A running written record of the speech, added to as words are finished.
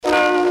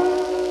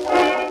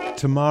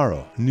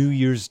Tomorrow, New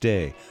Year's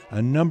Day,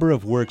 a number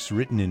of works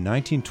written in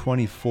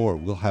 1924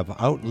 will have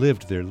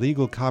outlived their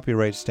legal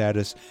copyright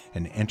status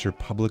and enter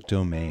public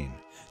domain.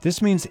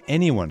 This means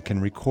anyone can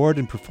record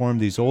and perform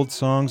these old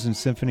songs and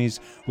symphonies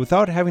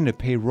without having to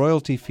pay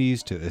royalty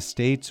fees to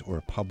estates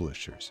or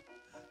publishers.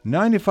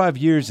 95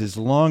 years is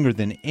longer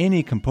than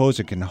any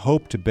composer can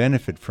hope to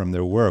benefit from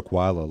their work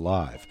while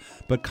alive,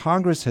 but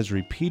Congress has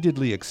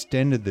repeatedly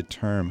extended the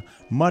term,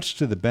 much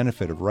to the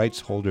benefit of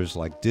rights holders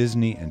like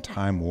Disney and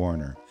Time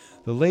Warner.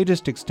 The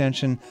latest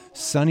extension,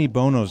 Sonny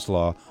Bono's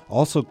Law,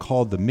 also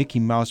called the Mickey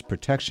Mouse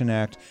Protection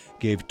Act,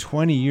 gave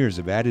 20 years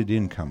of added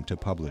income to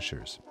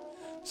publishers.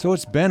 So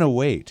it's been a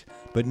wait,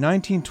 but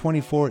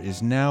 1924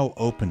 is now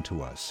open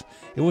to us.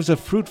 It was a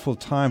fruitful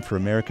time for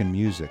American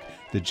music.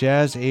 The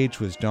jazz age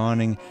was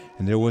dawning,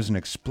 and there was an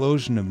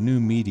explosion of new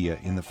media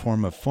in the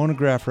form of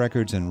phonograph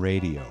records and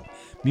radio.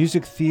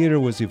 Music theater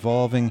was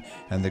evolving,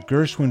 and the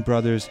Gershwin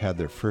brothers had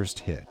their first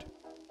hit.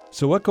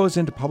 So what goes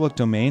into public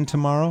domain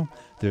tomorrow?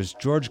 There's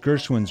George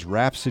Gershwin's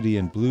Rhapsody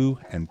in Blue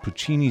and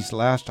Puccini's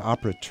last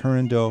opera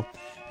Turandot,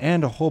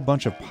 and a whole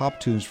bunch of pop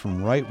tunes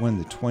from right when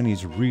the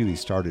 20s really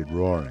started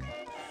roaring.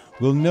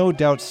 We'll no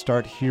doubt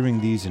start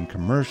hearing these in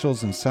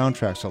commercials and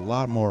soundtracks a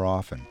lot more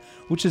often,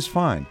 which is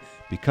fine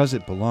because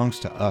it belongs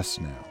to us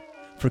now.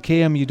 For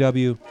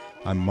KMUW,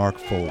 I'm Mark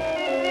Foley.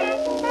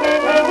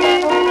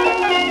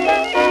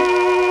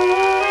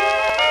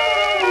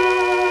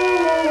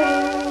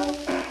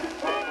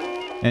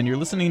 And you're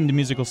listening to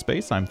Musical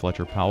Space. I'm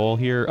Fletcher Powell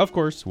here, of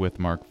course, with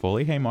Mark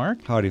Foley. Hey,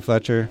 Mark. Howdy,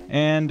 Fletcher.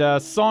 And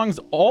songs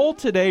all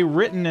today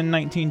written in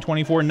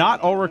 1924,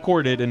 not all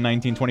recorded in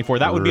 1924.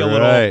 That would be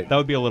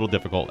a little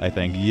difficult, I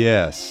think.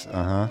 Yes.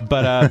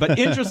 But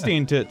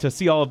interesting to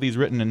see all of these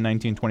written in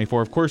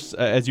 1924. Of course,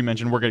 as you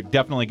mentioned, we're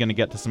definitely going to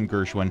get to some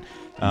Gershwin.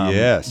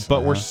 Yes.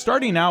 But we're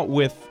starting out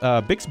with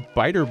Bix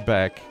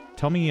Beiderbecke.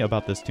 Tell me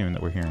about this tune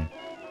that we're hearing.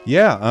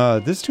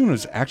 Yeah, this tune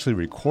was actually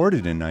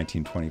recorded in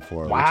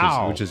 1924,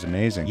 wow. which is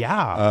amazing.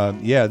 Yeah.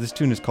 This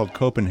tune is called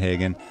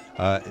Copenhagen.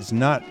 It's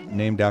not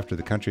named after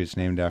the country, it's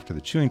named after the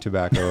chewing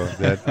tobacco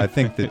that I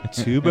think the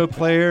tuba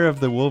player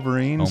of the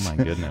Wolverines oh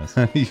my goodness.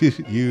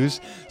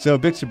 used. So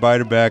Bix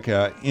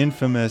Beiderbecke,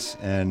 infamous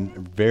and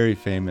very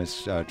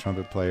famous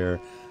trumpet player,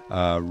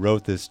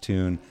 wrote this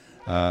tune,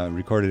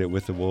 recorded it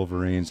with the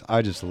Wolverines.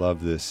 I just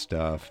love this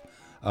stuff.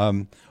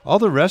 All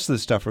the rest of the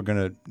stuff we're going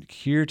to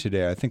hear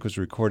today, I think, was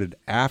recorded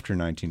after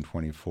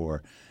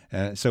 1924.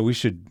 So we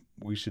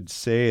should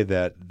say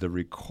that the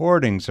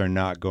recordings are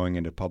not going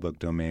into public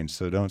domain,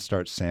 so don't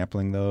start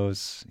sampling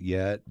those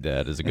yet.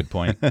 That is a good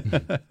point.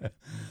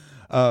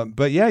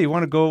 But yeah, you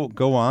want to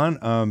go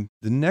on.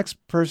 The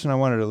next person I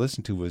wanted to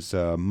listen to was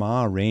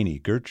Ma Rainey,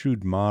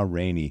 Gertrude Ma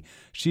Rainey.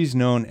 She's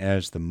known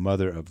as the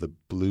mother of the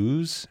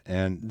blues,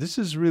 and this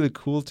is really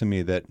cool to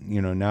me that,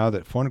 now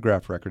that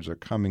phonograph records are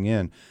coming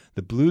in,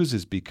 the blues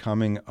is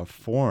becoming a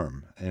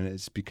form, and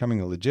it's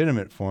becoming a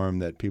legitimate form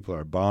that people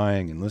are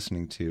buying and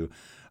listening to.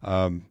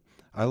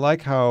 I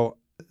like how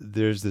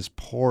there's this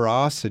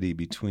porosity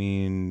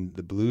between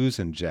the blues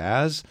and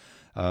jazz.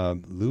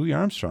 Louis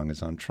Armstrong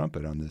is on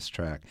trumpet on this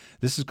track.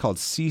 This is called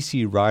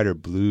C.C. Rider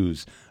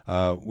Blues,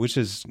 which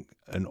is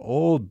an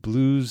old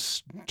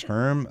blues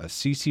term, a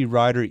C.C.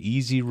 Rider,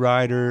 Easy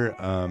Rider.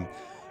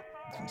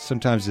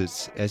 Sometimes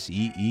it's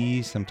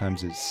S-E-E,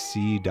 sometimes it's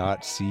C.C.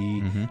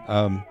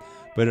 Mm-hmm.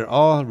 But it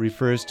all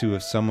refers to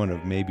someone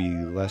of maybe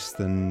less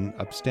than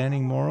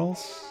upstanding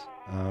morals,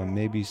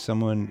 maybe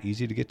someone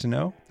easy to get to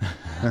know.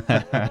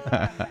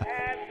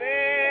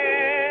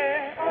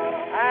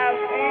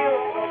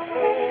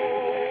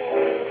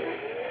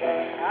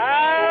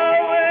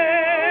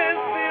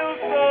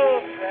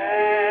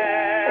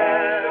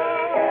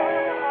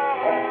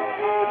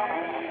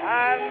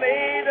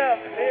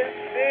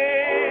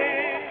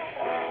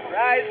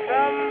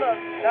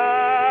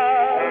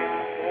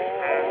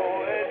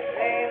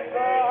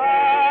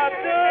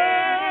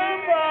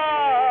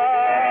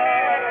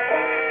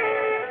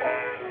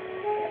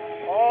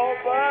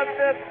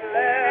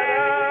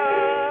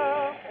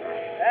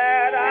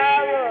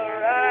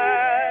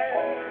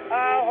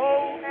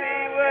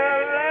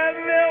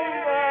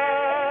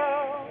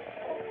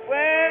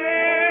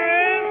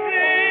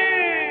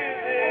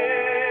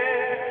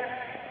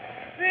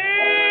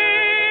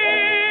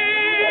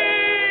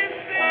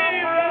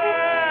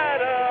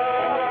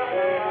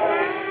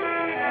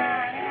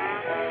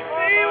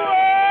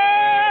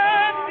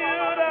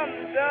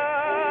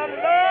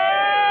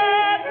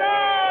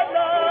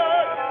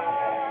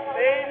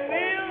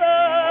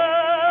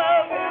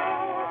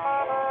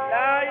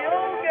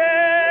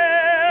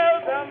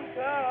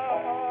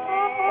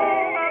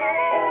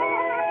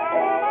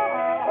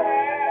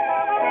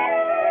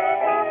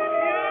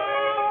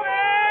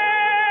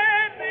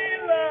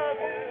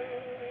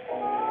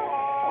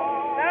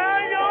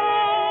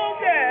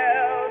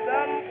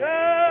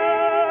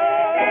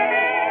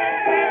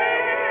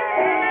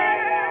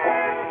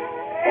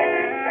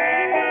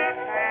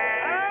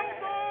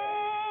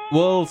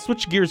 We'll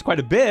switch gears quite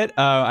a bit,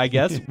 I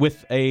guess,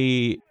 with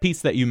a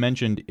piece that you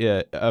mentioned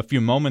a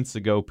few moments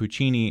ago,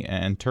 Puccini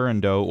and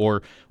Turandot,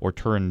 or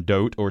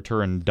Turandot, or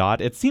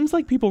Turandot. It seems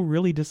like people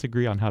really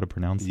disagree on how to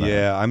pronounce that.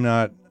 Yeah,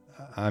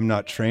 I'm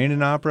not trained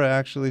in opera,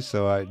 actually,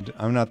 so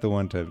I'm not the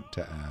one to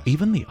ask.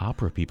 Even the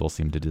opera people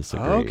seem to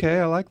disagree.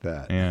 Okay, I like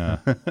that. Yeah.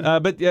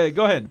 But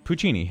go ahead,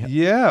 Puccini.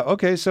 Yeah,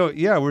 okay, so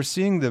we're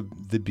seeing the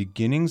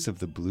beginnings of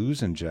the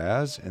blues and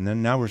jazz, and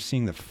then now we're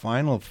seeing the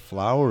final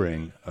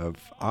flowering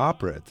of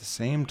opera at the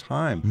same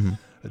time. Mm-hmm.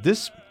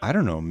 This, I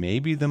don't know,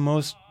 maybe the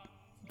most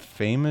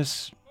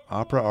famous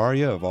opera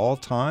aria of all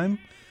time.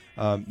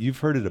 You've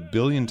heard it a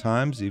billion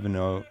times, even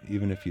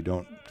if you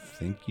don't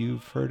think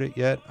you've heard it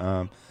yet.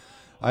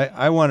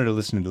 I wanted to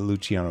listen to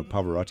Luciano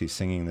Pavarotti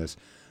singing this.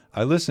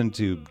 I listened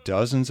to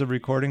dozens of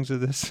recordings of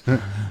this,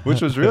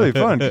 which was really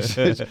fun.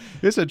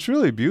 It's a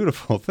truly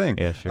beautiful thing.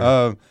 Yeah,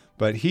 sure.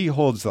 But he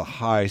holds the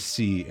high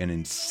C an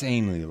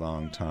insanely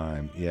long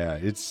time. Yeah,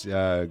 it's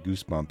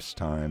goosebumps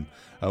time.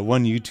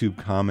 One YouTube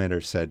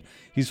commenter said,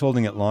 he's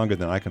holding it longer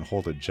than I can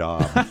hold a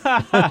job.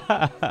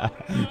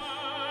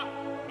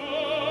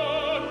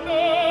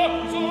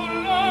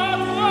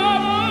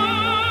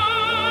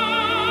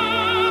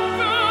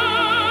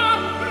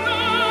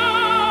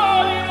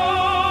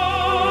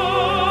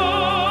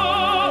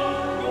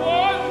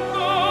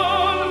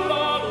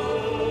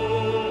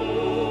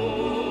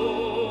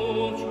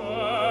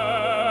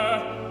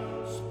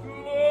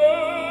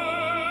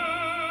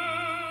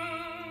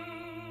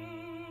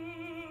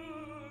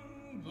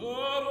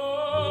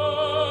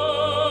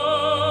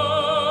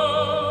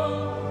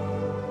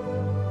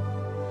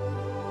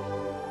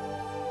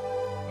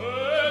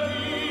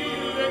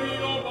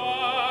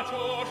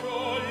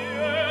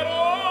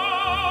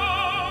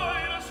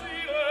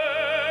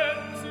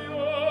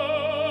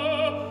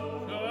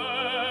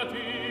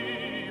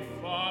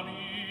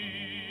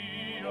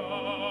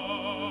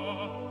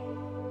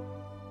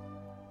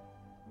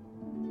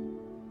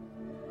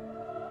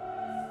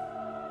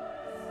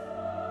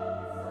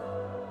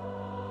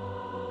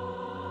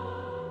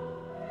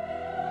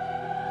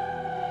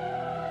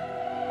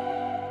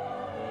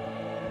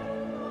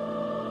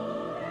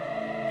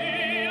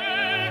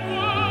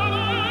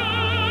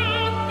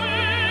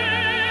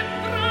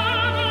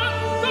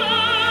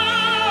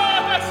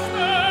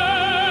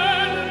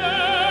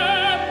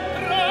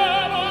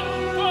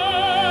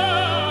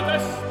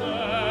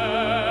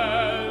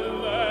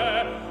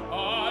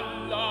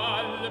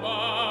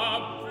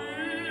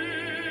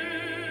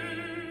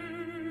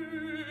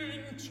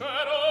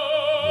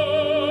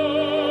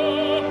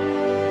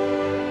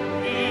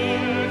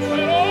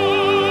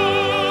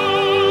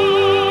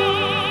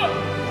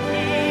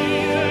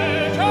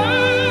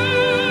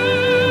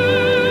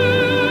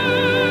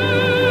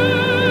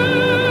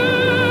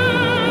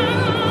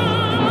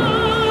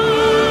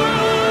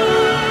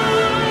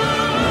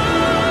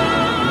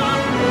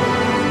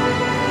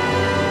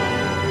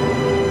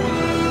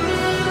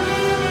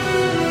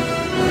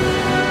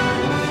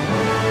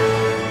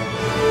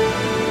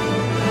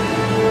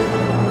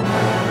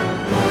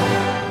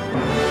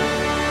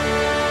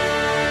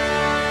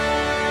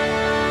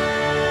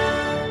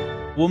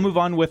 We'll move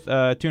on with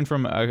a tune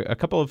from a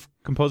couple of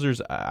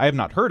composers I have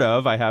not heard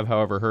of. I have,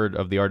 however, heard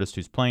of the artist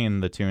who's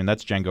playing the tune.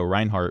 That's Django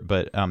Reinhardt.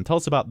 But tell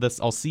us about this,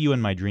 I'll See You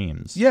in My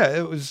Dreams. Yeah,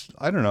 it was,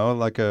 I don't know,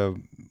 like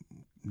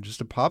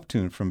just a pop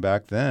tune from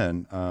back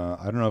then.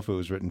 I don't know if it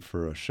was written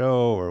for a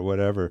show or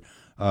whatever.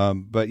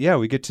 But yeah,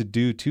 we get to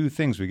do two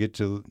things. We get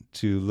to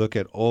look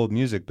at old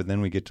music, but then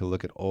we get to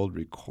look at old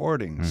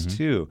recordings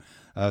too.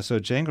 So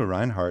Django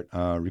Reinhardt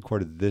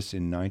recorded this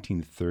in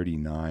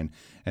 1939,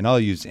 and I'll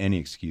use any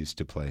excuse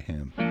to play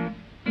him.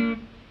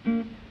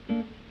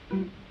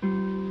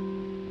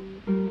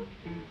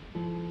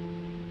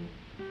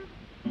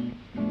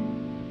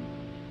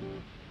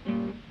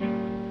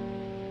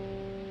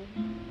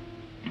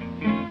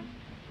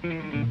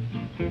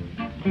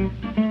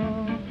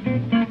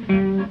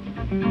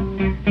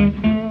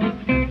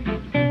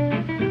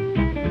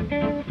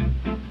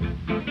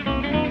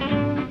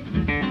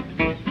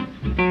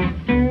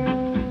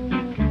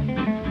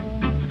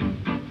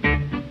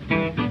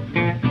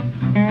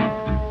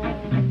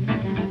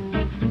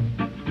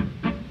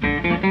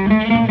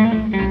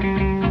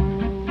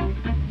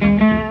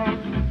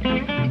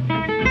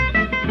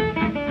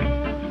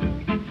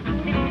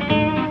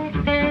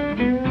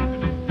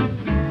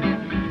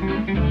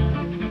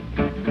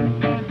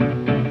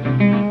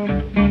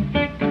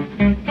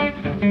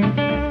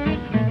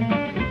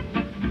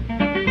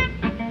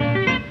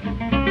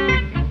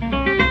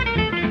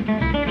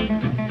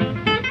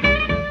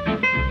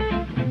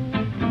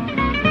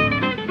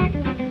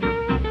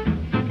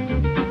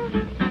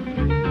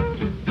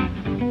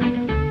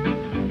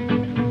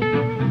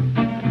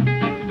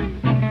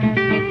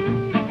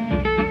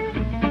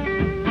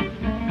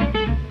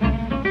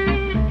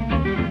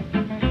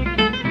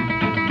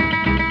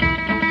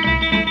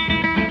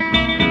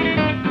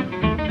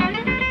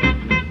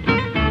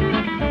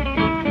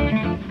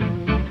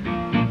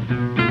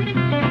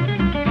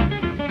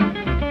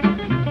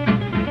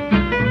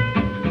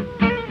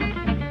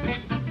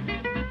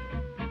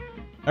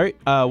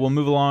 we'll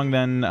move along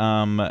then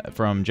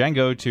from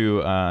Django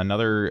to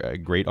another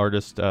great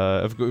artist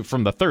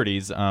from the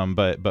 30s,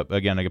 but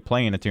again,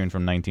 playing a tune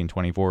from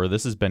 1924.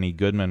 This is Benny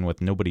Goodman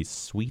with Nobody's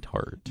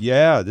Sweetheart.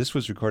 Yeah, this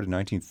was recorded in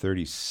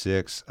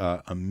 1936.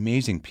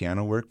 Amazing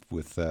piano work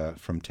with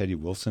from Teddy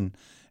Wilson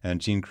and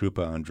Gene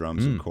Krupa on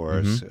drums, of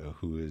course,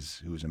 who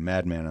is a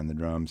madman on the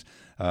drums.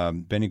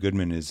 Benny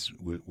Goodman is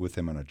with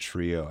him on a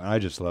trio, and I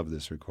just love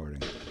this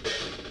recording.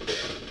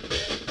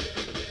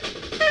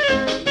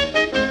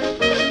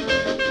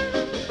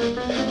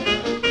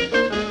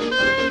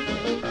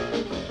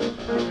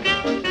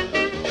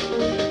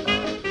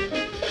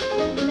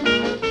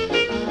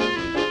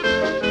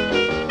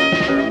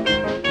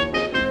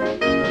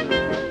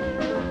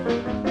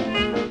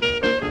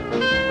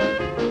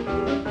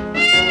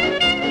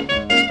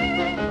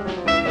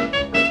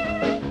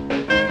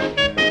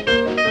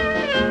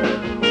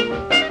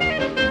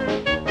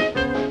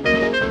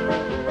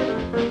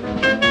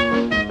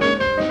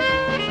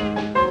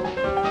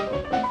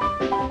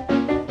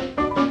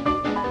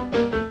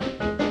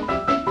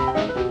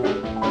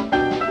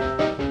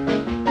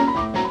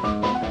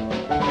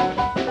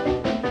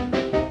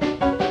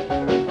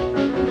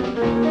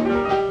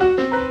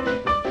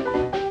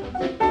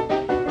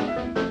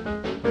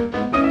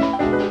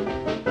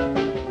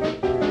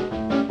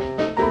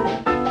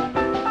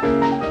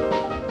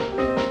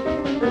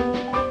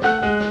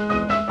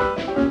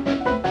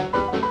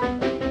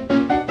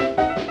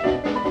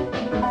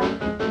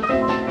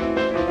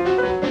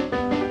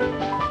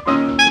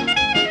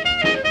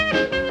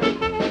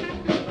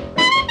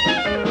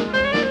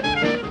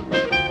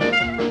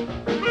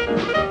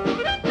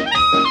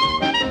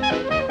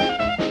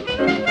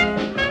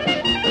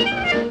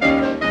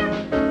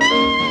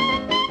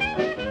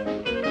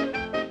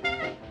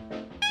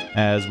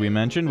 As we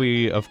mentioned,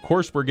 we're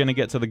going to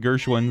get to the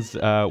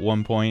Gershwins at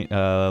one point.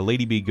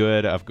 Lady Be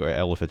Good,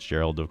 Ella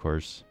Fitzgerald, of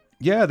course.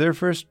 Yeah, their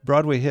first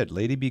Broadway hit,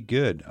 Lady Be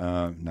Good,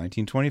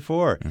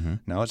 1924.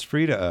 Now it's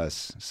free to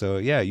us. So,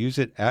 yeah, use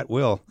it at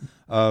will.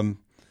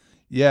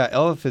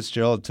 Ella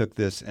Fitzgerald took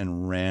this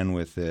and ran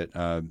with it.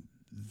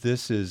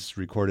 This is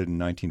recorded in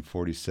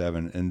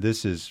 1947, and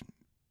this is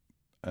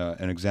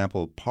an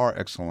example par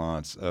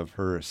excellence of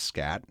her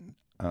scat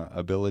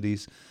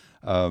abilities.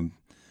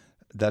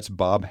 That's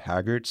Bob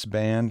Haggert's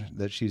band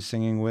that she's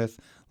singing with.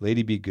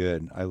 Lady Be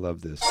Good. I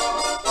love this.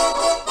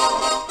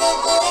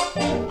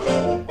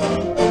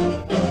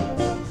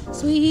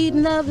 Sweet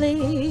and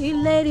lovely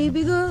lady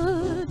be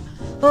good.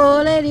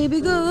 Oh, lady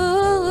be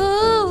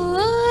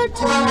good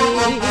to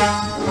me.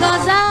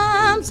 'Cause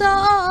I'm so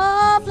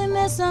awfully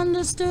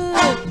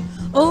misunderstood.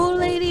 Oh,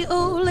 lady,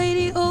 oh,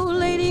 lady, oh,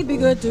 lady be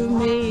good to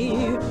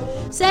me.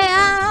 Say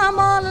I'm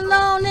all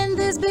alone in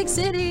this big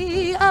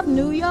city of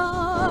New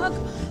York.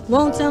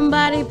 Won't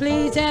somebody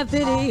please have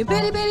pity,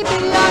 pity, pity,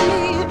 pity on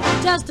me?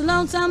 Just a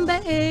lonesome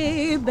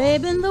babe,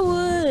 babe in the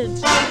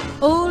woods.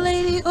 Oh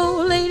lady,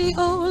 oh lady,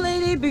 oh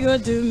lady, be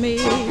good to me.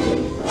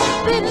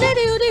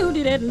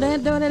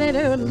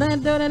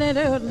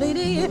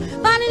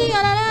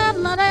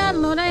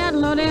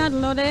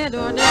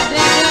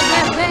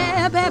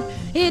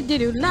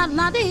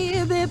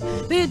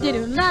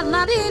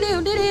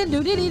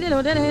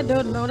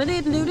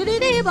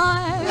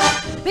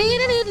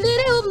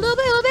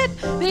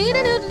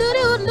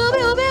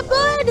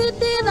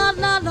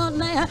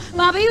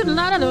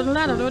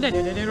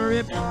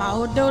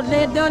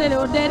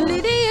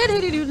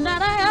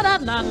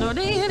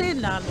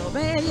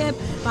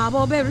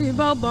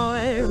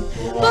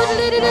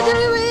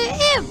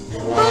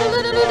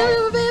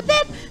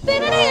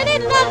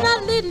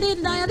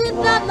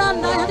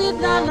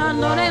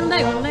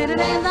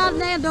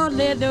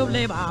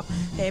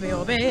 Baby,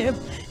 oh babe,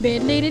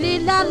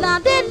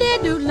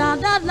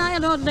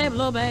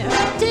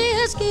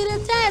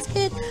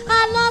 tasket,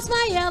 I lost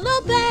my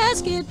yellow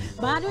basket.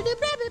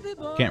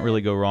 Can't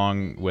really go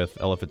wrong with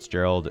Ella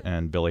Fitzgerald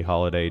and Billie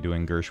Holiday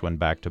doing Gershwin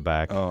back to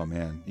back. Oh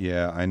man,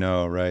 yeah, I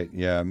know, right?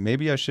 Yeah,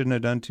 maybe I shouldn't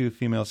have done two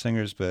female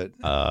singers, but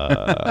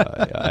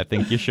I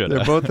think you should.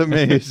 They're both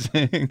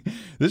amazing.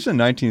 This is a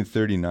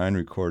 1939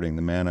 recording,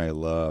 "The Man I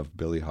Love,"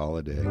 Billie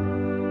Holiday.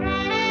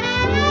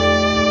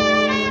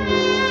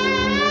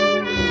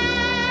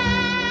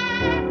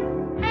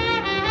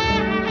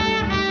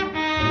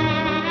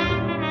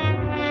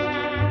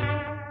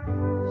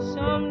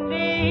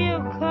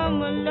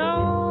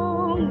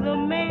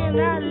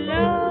 I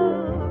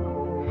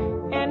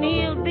love, and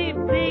he'll be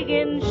big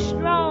and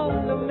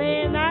strong, the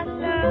man I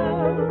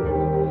love.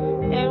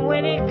 And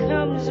when it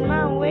comes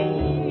my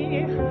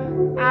way,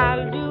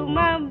 I'll do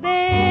my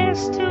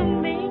best to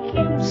make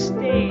him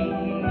stay.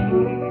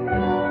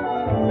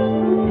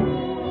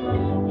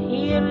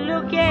 He'll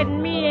look at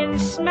me and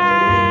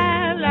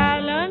smile,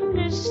 I'll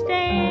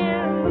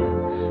understand.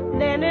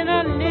 Then in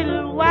a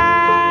little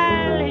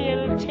while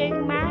he'll take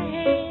my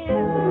hand,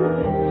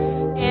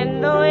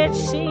 and though it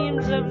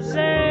seems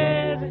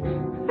absurd,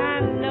 I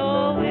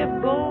know we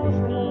both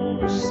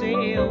won't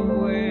say a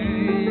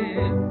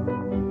word.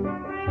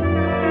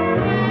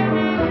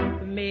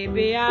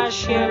 Maybe I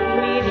shall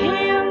meet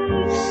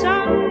him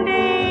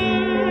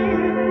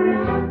someday,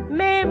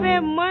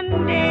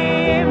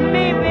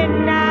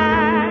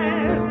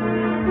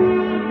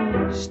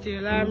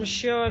 I'm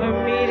sure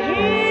to meet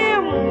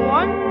him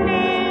one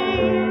day.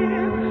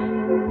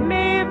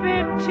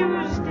 Maybe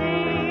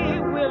Tuesday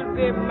will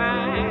be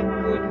my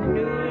good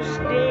news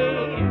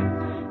day.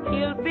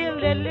 He'll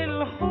build a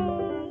little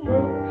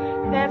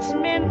home that's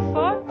meant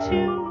for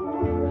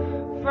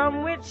two,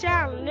 from which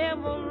I'll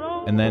never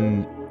roam. And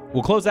then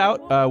we'll close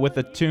out with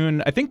a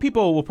tune I think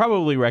people will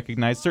probably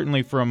recognize,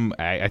 certainly from,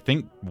 I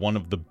think, one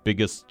of the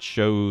biggest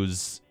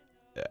shows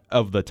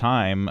of the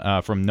time,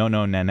 from No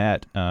No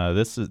Nanette.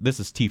 This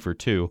is Tea for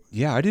Two.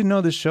 Yeah, I didn't know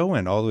this show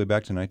went all the way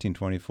back to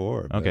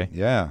 1924. Okay.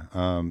 Yeah,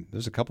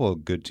 there's a couple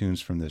of good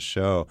tunes from this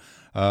show.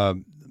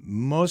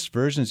 Most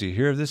versions you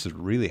hear of this is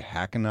really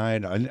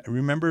hackneyed. I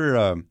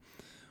remember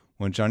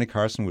when Johnny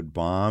Carson would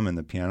bomb and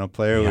the piano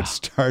player would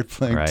start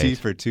playing Tea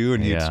for Two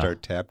and he'd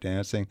start tap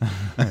dancing.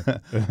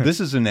 This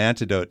is an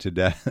antidote to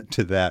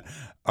that.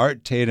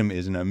 Art Tatum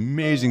is an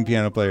amazing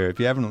piano player. If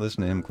you haven't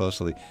listened to him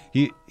closely,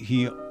 he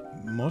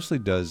mostly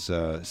does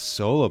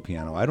solo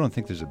piano. I don't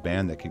think there's a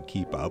band that could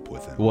keep up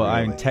with him. Well,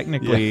 really. I'm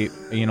technically,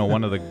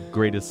 one of the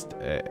greatest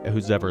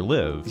who's ever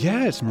lived.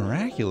 Yeah, it's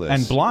miraculous.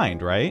 And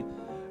blind, right?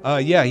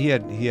 Yeah, he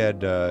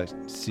had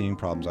seeing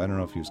problems. I don't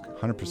know if he was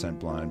 100%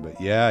 blind, but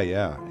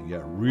yeah,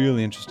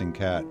 really interesting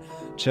cat.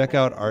 Check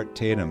out Art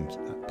Tatum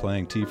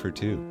playing Tea for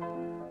Two.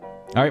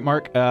 All right,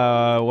 Mark.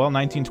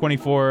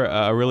 1924,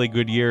 a really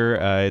good year.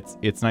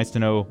 It's nice to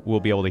know we'll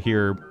be able to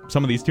hear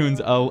some of these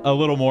tunes a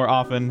little more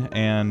often,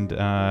 and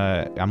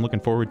I'm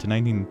looking forward to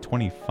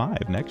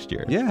 1925 next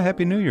year. Yeah,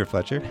 Happy New Year,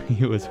 Fletcher.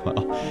 You as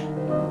well.